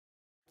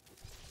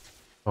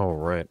All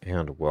right,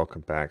 and welcome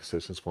back,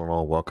 citizens. One and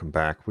all, welcome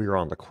back. We are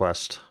on the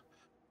quest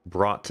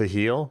brought to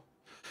heal.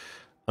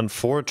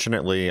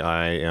 Unfortunately,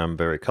 I am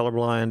very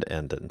colorblind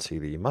and didn't see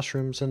the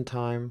mushrooms in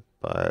time,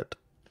 but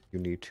you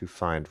need to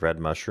find red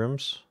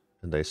mushrooms,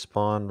 and they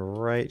spawn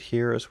right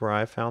here is where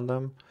I found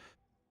them.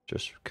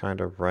 Just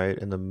kind of right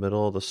in the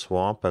middle of the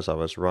swamp as I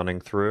was running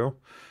through.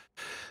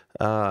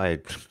 I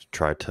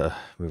tried to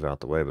move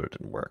out the way, but it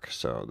didn't work.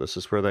 So this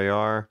is where they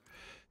are.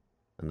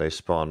 And they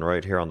spawn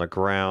right here on the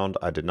ground.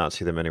 I did not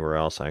see them anywhere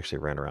else. I actually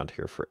ran around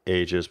here for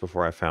ages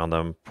before I found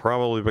them.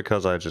 Probably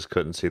because I just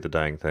couldn't see the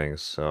dang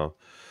things. So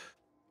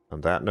on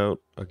that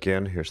note,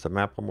 again, here's the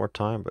map one more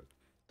time. But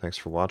thanks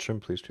for watching.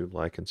 Please do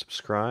like and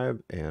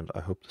subscribe. And I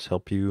hope this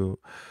helped you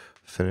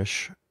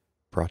finish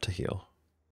Brought to Heal.